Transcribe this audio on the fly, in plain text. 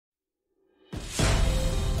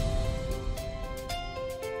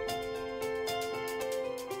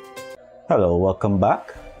Hello, welcome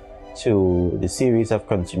back to the series of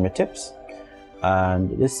consumer tips, and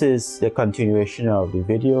this is the continuation of the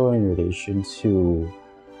video in relation to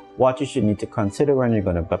what you should need to consider when you're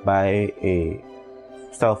going to buy a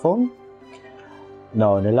cell phone.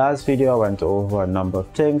 Now, in the last video I went over a number of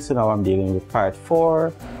things, so now I'm dealing with part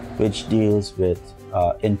 4, which deals with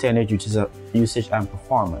intended usage and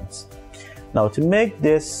performance. Now, to make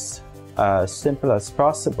this simple as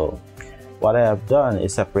possible, what I have done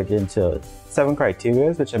is separated into 7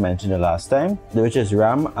 criteria, which I mentioned the last time, which is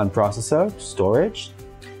RAM and processor, storage,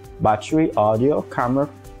 battery, audio, camera,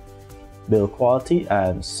 build quality,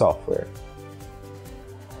 and software.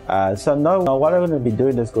 So now what I'm going to be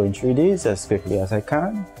doing is going through these as quickly as I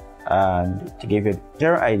can, and to give you a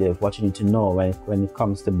general idea of what you need to know when it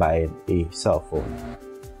comes to buying a cell phone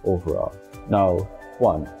overall. Now,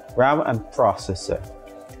 1. RAM and processor.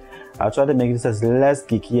 I'll try to make this as less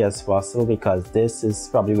geeky as possible because this is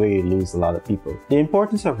probably where you lose a lot of people. The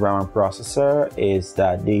importance of RAM and processor is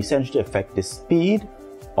that they essentially affect the speed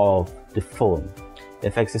of the phone. It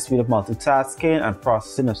affects the speed of multitasking and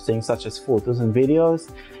processing of things such as photos and videos.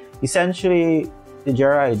 Essentially, the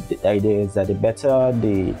general idea is that the better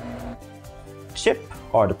the chip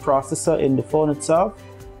or the processor in the phone itself,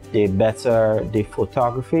 the better the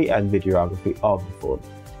photography and videography of the phone.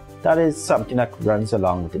 That is something that runs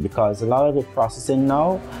along with it, because a lot of the processing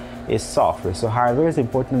now is software. So hardware is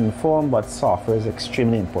important in the phone, but software is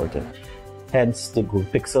extremely important. Hence the Google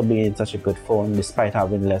Pixel being such a good phone despite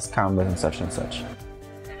having less cameras and such and such.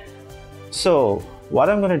 So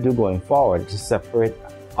what I'm going to do going forward is separate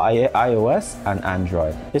iOS and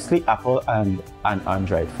Android, basically Apple and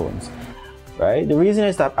Android phones, right? The reason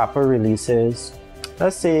is that Apple releases,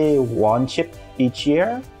 let's say, 1 chip each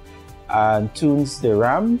year and tunes the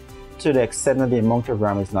RAM to the extent that the amount of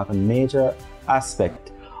RAM is not a major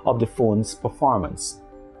aspect of the phone's performance.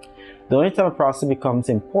 The only time a processor becomes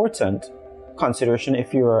important consideration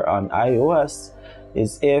if you're on iOS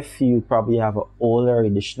is if you probably have an older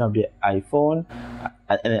edition of the iPhone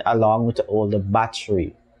and along with the older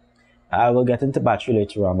battery. I will get into battery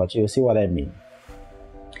later on, but you'll see what I mean.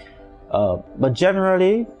 But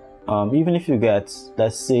generally, even if you get,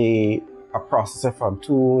 let's say, a processor from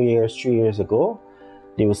 2 years, 3 years ago,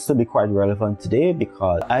 they will still be quite relevant today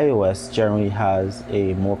because iOS generally has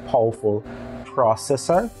a more powerful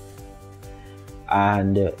processor,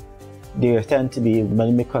 and they tend to be,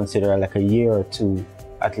 many may consider, like a year or 2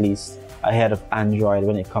 at least ahead of Android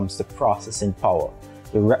when it comes to processing power,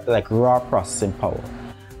 like raw processing power.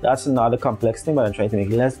 That's another complex thing, but I'm trying to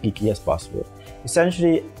make it less geeky as possible.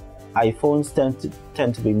 Essentially, iPhones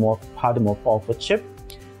tend to be have a more powerful chip,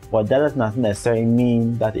 but that does not necessarily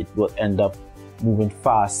mean that it will end up moving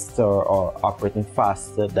faster or operating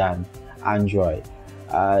faster than Android.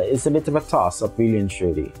 It's a bit of a toss-up, really and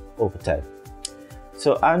truly, over time.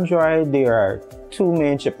 So Android, there are 2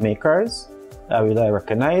 main chip makers that I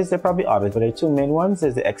recognize. There are probably others, but there are 2 main ones.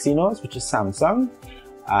 There's the Exynos, which is Samsung,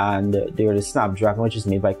 and there is the Snapdragon, which is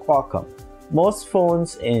made by Qualcomm. Most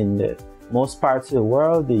phones in most parts of the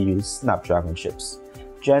world, they use Snapdragon chips.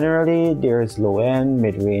 Generally, there is low-end,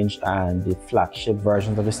 mid-range, and the flagship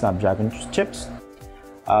versions of the Snapdragon chips.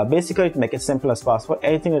 Basically, to make it simple as possible,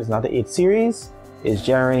 anything that is not the 8 series is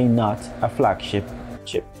generally not a flagship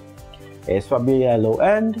chip. It's probably a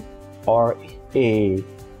low-end or a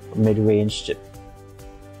mid-range chip.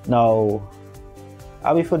 Now,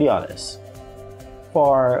 I'll be fully honest.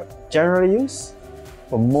 For general use,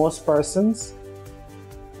 for most persons,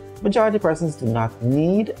 majority of persons do not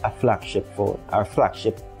need a flagship phone or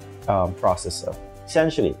flagship processor.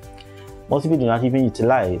 Essentially, most people do not even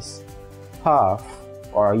utilize half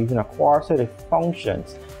or even a quarter of the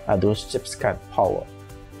functions that those chips can power,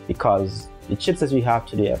 because the chips that we have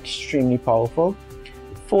today are extremely powerful.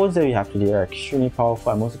 The phones that we have today are extremely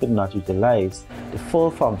powerful, and most people do not utilize the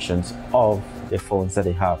full functions of the phones that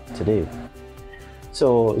they have today.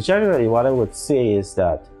 So generally, what I would say is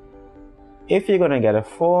that if you're going to get a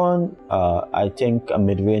phone, I think a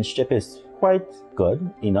mid-range chip is quite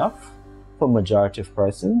good enough for majority of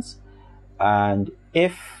persons. And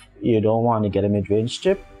if you don't want to get a mid-range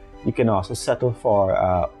chip, you can also settle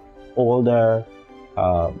for older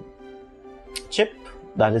chip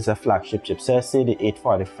that is a flagship chip. So let's say the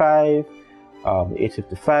 845, the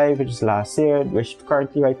 855, which is last year, which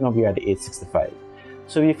currently right now we are the 865.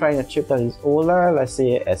 So if you find a chip that is older, let's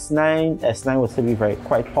say S9 will still be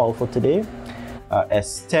quite powerful today.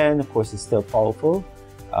 S10, of course, is still powerful.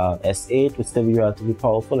 S8 would still be relatively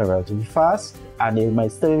powerful and relatively fast, and it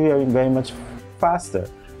might still be very, very much faster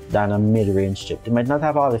than a mid-range chip. It might not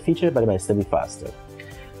have all the features, but it might still be faster.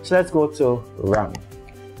 So let's go to RAM.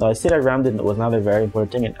 Now I say that RAM was not a very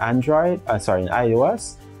important thing in in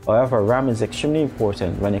iOS. However, RAM is extremely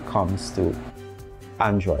important when it comes to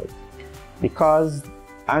Android, because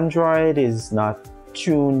Android is not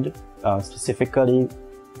tuned specifically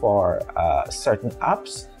for certain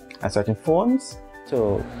apps and certain phones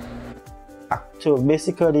to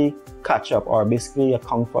basically catch up, or basically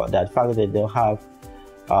account for that fact that they don't have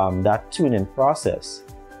that tuning process.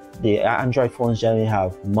 The Android phones generally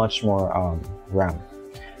have much more RAM.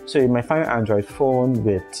 So you might find an Android phone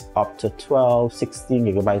with up to 12, 16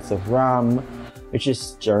 gigabytes of RAM, which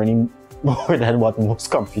is generally more than what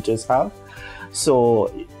most computers have.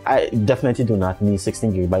 So I definitely do not need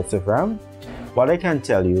 16 gigabytes of RAM. What I can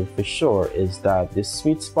tell you for sure is that the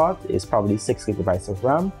sweet spot is probably 6 gigabytes of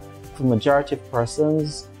RAM. For majority of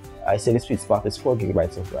persons, I say the sweet spot is 4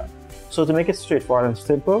 gigabytes of RAM. So to make it straightforward and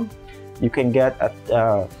simple, you can get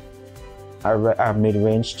a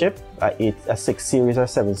mid-range chip, a 6 series or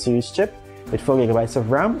 7 series chip with 4 gigabytes of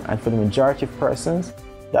RAM, and for the majority of persons,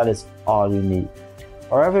 that is all you need.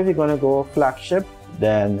 However, if you're going to go flagship,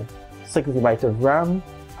 then 6 gigabytes of RAM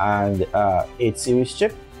and 8 series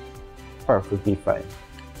chip, perfectly fine.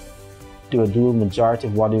 Do a dual majority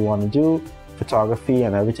of what you want to do, photography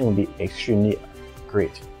and everything will be extremely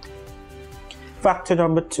great. Factor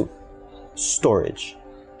number 2, storage.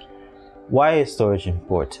 Why is storage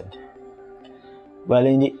important? Well,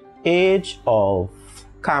 in the age of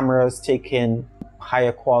cameras taking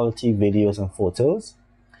higher quality videos and photos,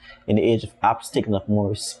 in the age of apps taking up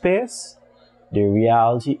more space, the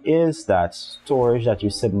reality is that storage that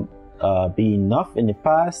used to be enough in the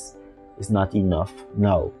past is not enough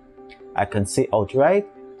now. I can say outright,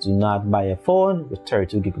 do not buy a phone with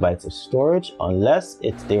 32 gigabytes of storage unless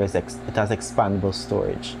it has expandable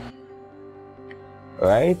storage.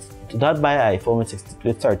 Right? Do not buy an iPhone with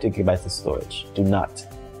 32 gigabytes of storage. Do not.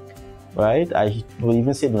 Right? I will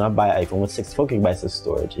even say do not buy an iPhone with 64 gigabytes of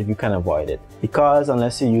storage if you can avoid it. Because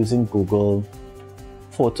unless you're using Google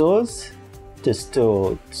Photos to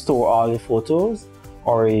store all your photos,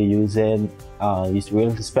 or you're using, you're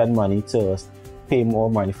willing to spend money to pay more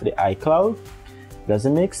money for the iCloud, it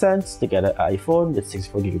doesn't make sense to get an iPhone with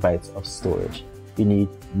 64 gigabytes of storage. You need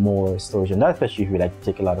more storage than that, especially if you like to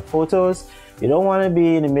take a lot of photos. You don't want to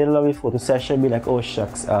be in the middle of a photo session and be like, oh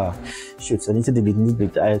shucks, shoots, I need to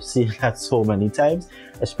delete. I have seen that so many times,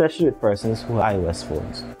 especially with persons who have iOS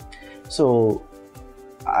phones. So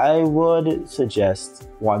I would suggest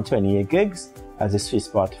 128 gigs as a sweet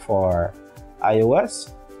spot for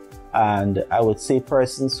iOS, and I would say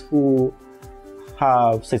persons who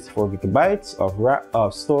have 64 gigabytes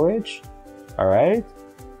of storage, all right,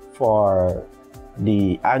 for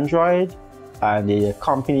the Android, and they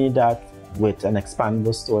accompany that with an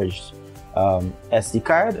expandable storage SD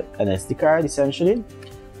card essentially,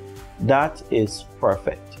 that is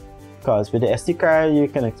perfect, because with the SD card you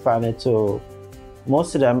can expand it to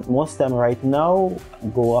most of them right now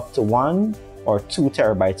go up to 1 or 2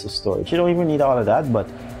 terabytes of storage. You don't even need all of that, but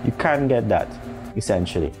you can get that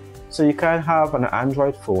essentially. So you can have an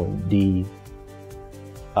Android phone the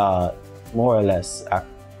more or less a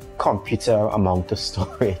computer amount of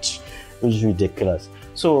storage, which is ridiculous.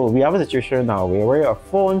 So we have a situation now where our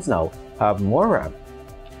phones now have more RAM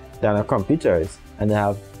than our computers, and they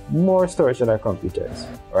have more storage than our computers,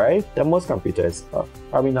 right? Than most computers,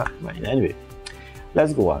 probably not mine. Anyway,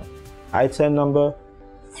 let's go on. Item number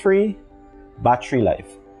 3, battery life.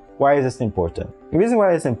 Why is this important? The reason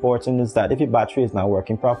why it's important is that if your battery is not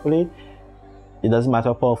working properly, it doesn't matter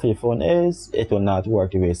how powerful your phone is, it will not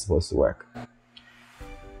work the way it's supposed to work.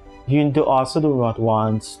 You also do not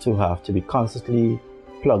want to have to be constantly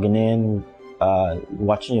plugging in,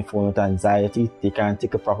 watching your phone with anxiety. You can't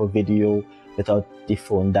take a proper video without the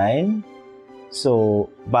phone dying. So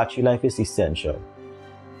battery life is essential.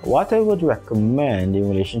 What I would recommend in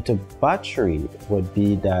relation to battery would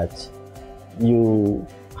be that you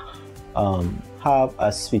have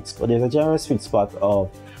a sweet spot. There's a general sweet spot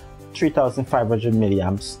of 3,500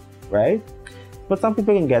 milliamps, right? But some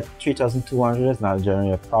people can get 3,200. It's not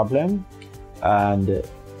generally a problem, and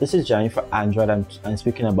this is generally for Android I'm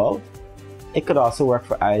speaking about. It could also work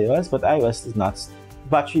for iOS, but iOS is not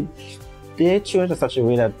battery. They tuned in such a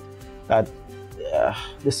way that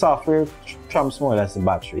the software trumps more or less the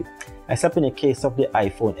battery, except in the case of the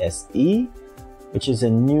iPhone SE, which is the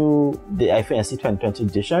iPhone SE 2020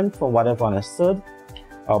 edition. From what I've understood,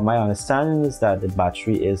 or my understanding is that the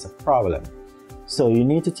battery is a problem. So you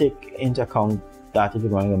need to take into account that if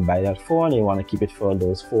you're going to buy that phone, you want to keep it for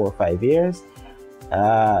those 4 or 5 years.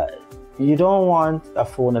 You don't want a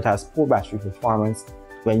phone that has poor battery performance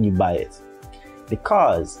when you buy it,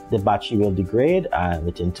 because the battery will degrade, and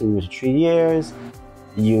within 2 to 3 years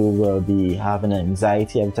you will be having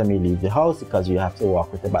anxiety every time you leave the house because you have to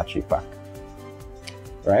walk with the battery pack,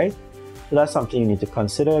 right? So that's something you need to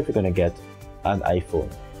consider if you're going to get an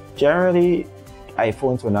iPhone. Generally,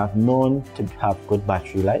 iPhones were not known to have good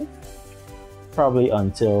battery life, probably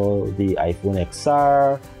until the iPhone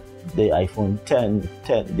XR, the iPhone 10,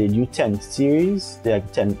 the new 10 series, the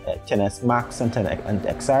 10s Max and 10 and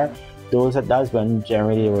XR. That's when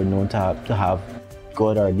generally they were known to have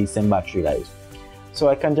good or decent battery life. So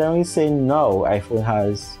I can generally say now iPhone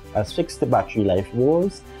has fixed the battery life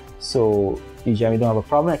woes, so you generally don't have a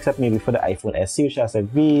problem, except maybe for the iPhone SE, which has a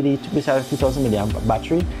 2000 milliamp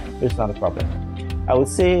battery, which is not a problem. I would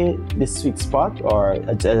say the sweet spot, or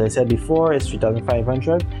as I said before, is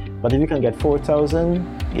 3,500. But if you can get 4,000,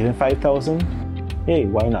 even 5,000, hey,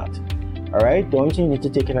 why not? Alright, the only thing you need to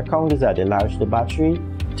take into account is that the larger the battery,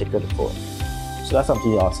 thicker the phone. So that's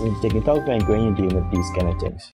something you also need to take into account when you're dealing with these kind of things.